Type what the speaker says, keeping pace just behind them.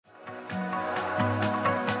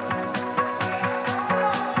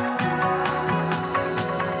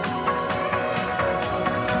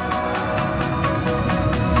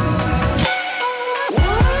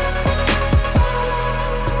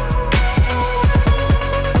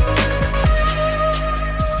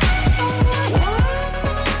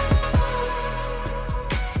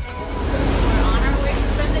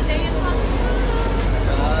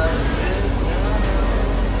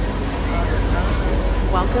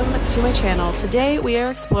welcome to my channel. Today we are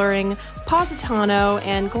exploring Positano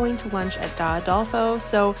and going to lunch at ADOLFO,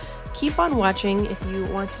 so keep on watching if you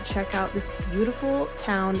want to check out this beautiful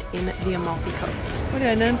town in the Amalfi coast. We're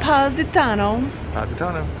in Positano.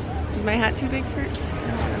 Positano. Is my hat too big for it?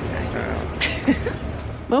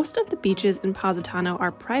 Most of the beaches in Positano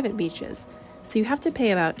are private beaches, so you have to pay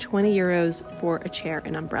about 20 euros for a chair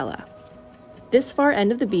and umbrella. This far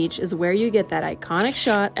end of the beach is where you get that iconic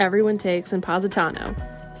shot everyone takes in Positano,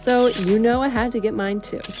 so you know I had to get mine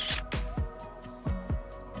too.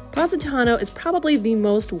 Positano is probably the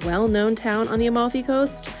most well-known town on the Amalfi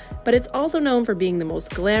coast, but it's also known for being the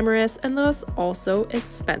most glamorous and thus also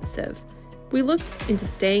expensive. We looked into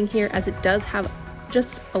staying here as it does have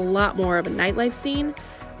just a lot more of a nightlife scene,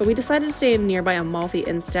 but we decided to stay in nearby Amalfi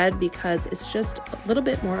instead because it's just a little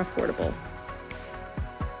bit more affordable.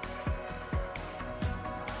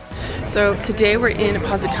 So today we're in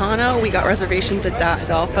Positano. We got reservations at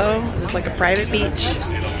ADOLFO, just like a private beach.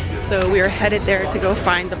 So we are headed there to go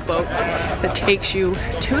find the boat that takes you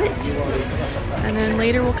to it. And then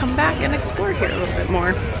later we'll come back and explore here a little bit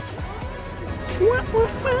more.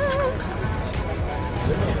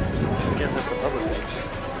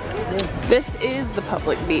 This is the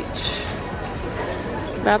public beach.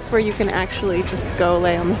 That's where you can actually just go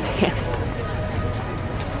lay on the sand.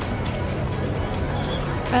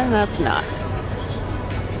 And that's not. I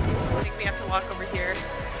think we have to walk over here.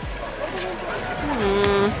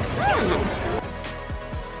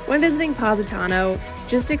 When visiting Positano,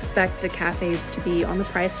 just expect the cafes to be on the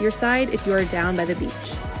pricier side if you are down by the beach.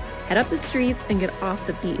 Head up the streets and get off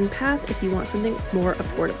the beaten path if you want something more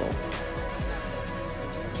affordable.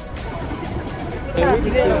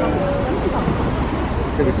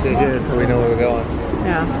 So we stay here until we know where we're going.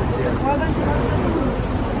 Yeah.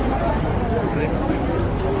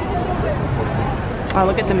 Wow,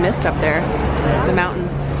 look at the mist up there. The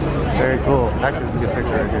mountains. Very cool. Actually, it's a good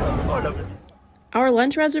picture right here. Our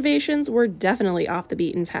lunch reservations were definitely off the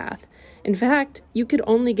beaten path. In fact, you could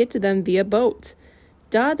only get to them via boat.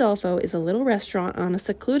 ADOLFO is a little restaurant on a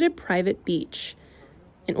secluded private beach.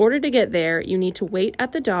 In order to get there, you need to wait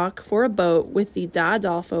at the dock for a boat with the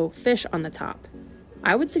ADOLFO fish on the top.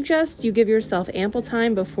 I would suggest you give yourself ample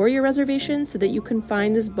time before your reservation so that you can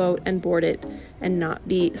find this boat and board it and not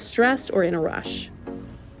be stressed or in a rush.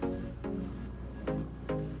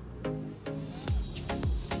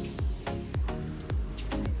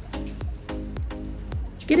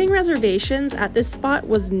 Getting reservations at this spot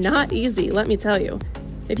was not easy, let me tell you.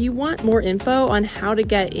 If you want more info on how to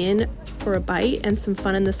get in for a bite and some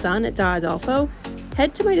fun in the sun at ADOLFO,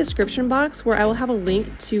 head to my description box where I will have a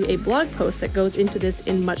link to a blog post that goes into this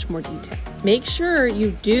in much more detail. Make sure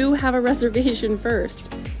you do have a reservation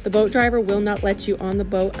first. The boat driver will not let you on the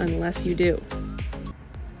boat unless you do.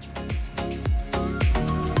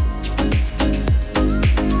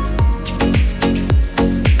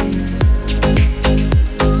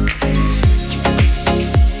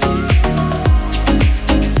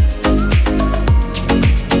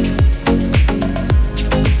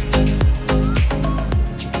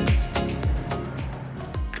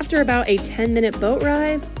 After about a 10-minute boat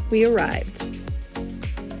ride, we arrived.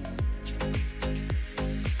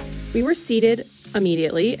 We were seated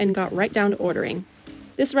immediately and got right down to ordering.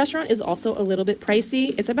 This restaurant is also a little bit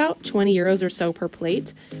pricey. It's about 20 euros or so per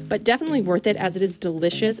plate, but definitely worth it as it is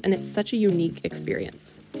delicious and it's such a unique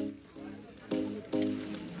experience.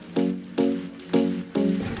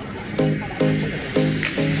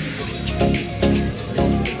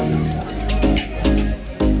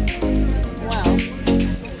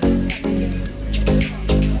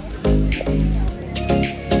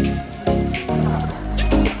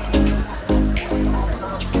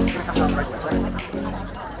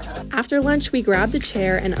 After lunch, we grabbed a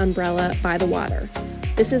chair and umbrella by the water.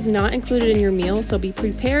 This is not included in your meal, so be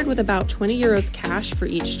prepared with about 20 euros cash for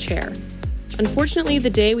each chair. Unfortunately, the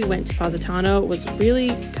day we went to Positano was really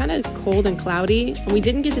kind of cold and cloudy, and we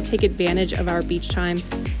didn't get to take advantage of our beach time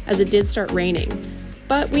as it did start raining.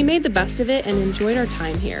 But we made the best of it and enjoyed our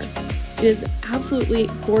time here. It is absolutely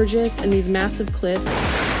gorgeous and these massive cliffs,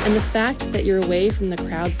 and the fact that you're away from the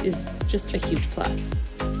crowds is just a huge plus.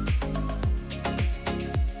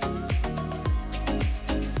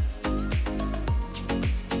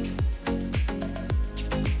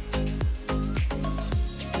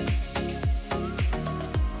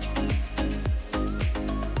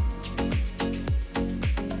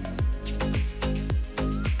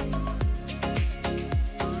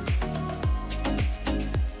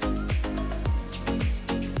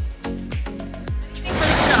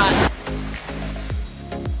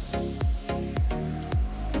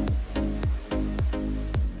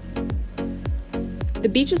 The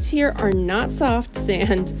beaches here are not soft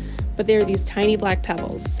sand, but they are these tiny black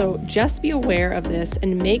pebbles. So just be aware of this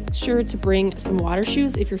and make sure to bring some water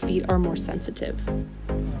shoes if your feet are more sensitive.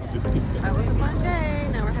 That was a fun day.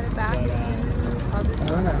 Now we're headed back to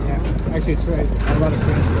Positano. Actually, it's right. A lot of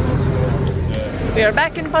friends go this way. We are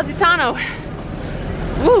back in Positano.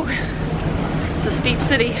 Woo! It's a steep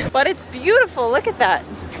city, but it's beautiful. Look at that.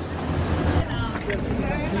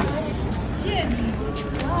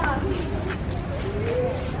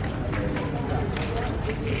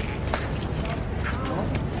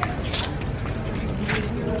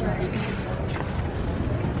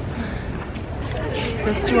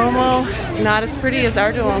 This Duomo is not as pretty as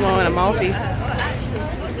our Duomo in Amalfi.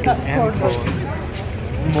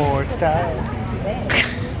 More style.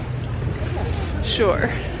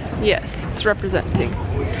 Sure. Yes, it's representing.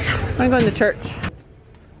 I'm gonna go in the church.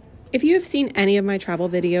 If you have seen any of my travel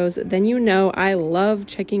videos, then you know I love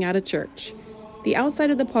checking out a church. The outside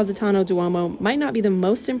of the Positano Duomo might not be the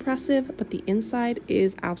most impressive, but the inside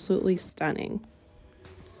is absolutely stunning.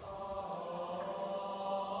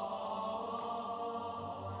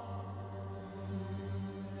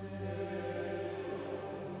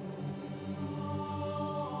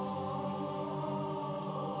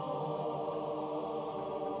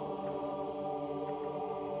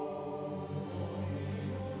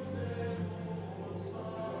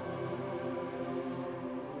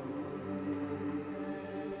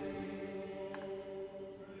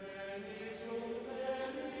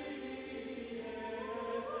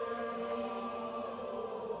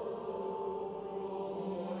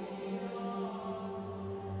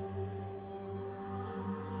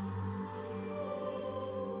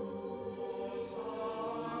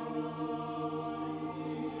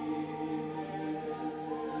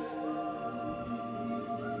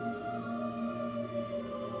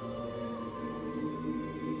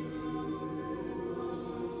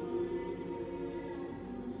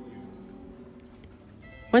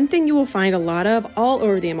 One thing you will find a lot of all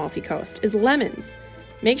over the Amalfi Coast is lemons.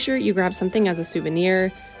 Make sure you grab something as a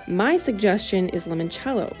souvenir. My suggestion is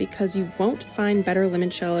limoncello because you won't find better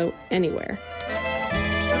limoncello anywhere.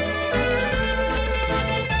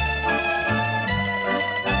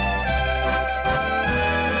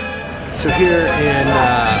 So here in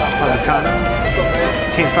Positano,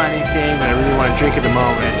 can't find anything that I really want to drink at the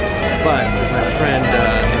moment, but as my friend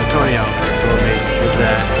Antonio told me, is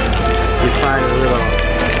that you find a little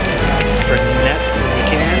Fernet when you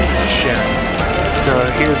can, share. So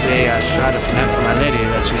here's a shot of Fernet for my lady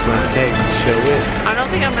that she's going to take to show with. I don't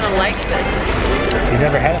think I'm gonna like this. You've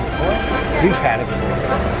never had it before? We've had it before.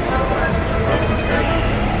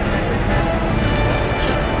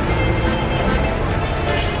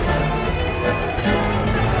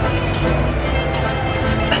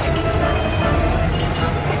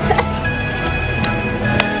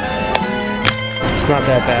 It's not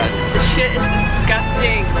that bad. This shit is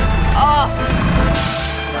disgusting. Oh.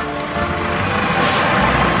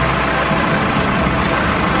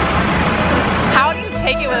 How do you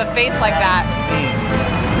take it with a face like that?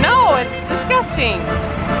 No, it's disgusting.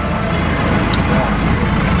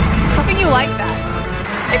 How can you like that?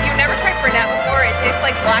 If you've never tried Fernet before, it tastes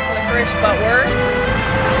like black licorice, but worse.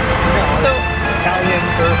 So Italian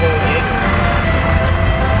herbal egg.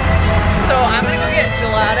 So I'm gonna go get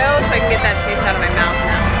gelato so I can get that taste out of my mouth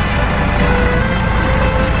now.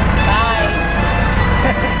 Bye.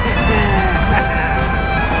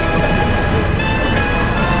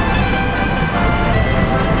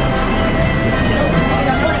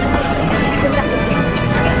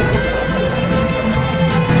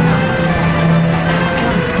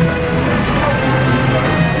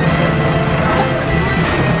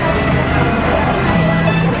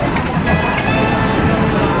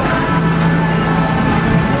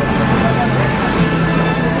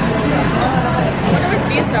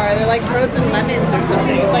 They're like frozen lemons or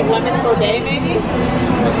something. It's like lemon sorbet maybe?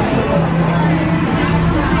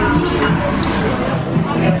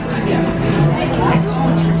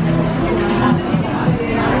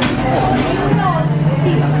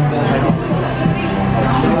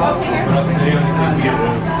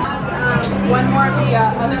 One more of the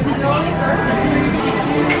other cannoli first.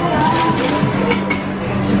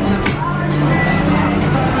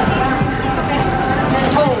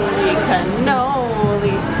 Holy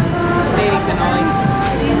cannoli. Baby cannoli.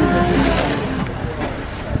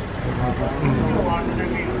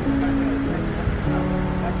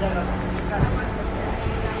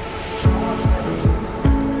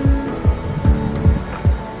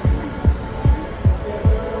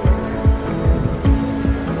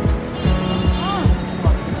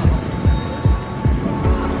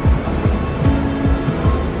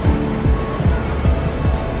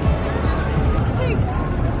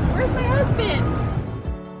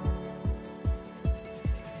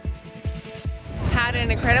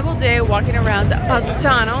 day walking around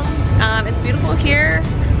Positano. It's beautiful here.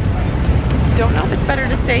 Don't know if it's better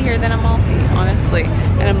to stay here than Amalfi, honestly.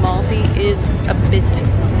 And Amalfi is a bit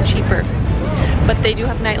cheaper. But they do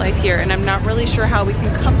have nightlife here, and I'm not really sure how we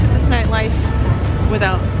can come to this nightlife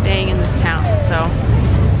without staying in this town. So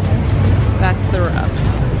that's the rub.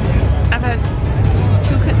 I've had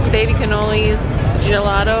 2 baby cannolis,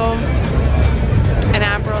 gelato, and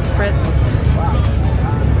Aperol Spritz.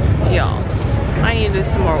 Y'all, I need to do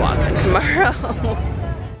some more walking tomorrow.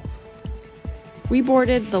 We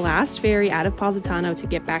boarded the last ferry out of Positano to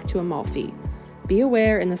get back to Amalfi. Be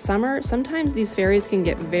aware, in the summer, sometimes these ferries can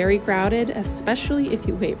get very crowded, especially if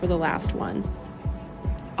you wait for the last one.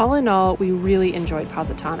 All in all, we really enjoyed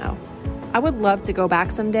Positano. I would love to go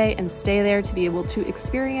back someday and stay there to be able to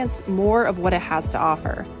experience more of what it has to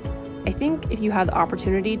offer. I think if you have the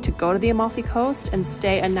opportunity to go to the Amalfi Coast and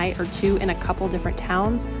stay a night or 2 in a couple different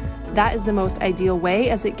towns, that is the most ideal way,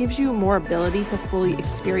 as it gives you more ability to fully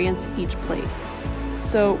experience each place.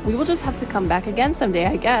 So we will just have to come back again someday,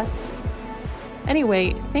 I guess.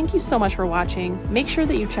 Anyway, thank you so much for watching. Make sure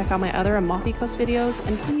that you check out my other Amalfi Coast videos,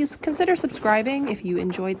 and please consider subscribing if you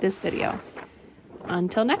enjoyed this video.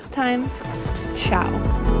 Until next time,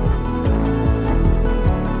 ciao.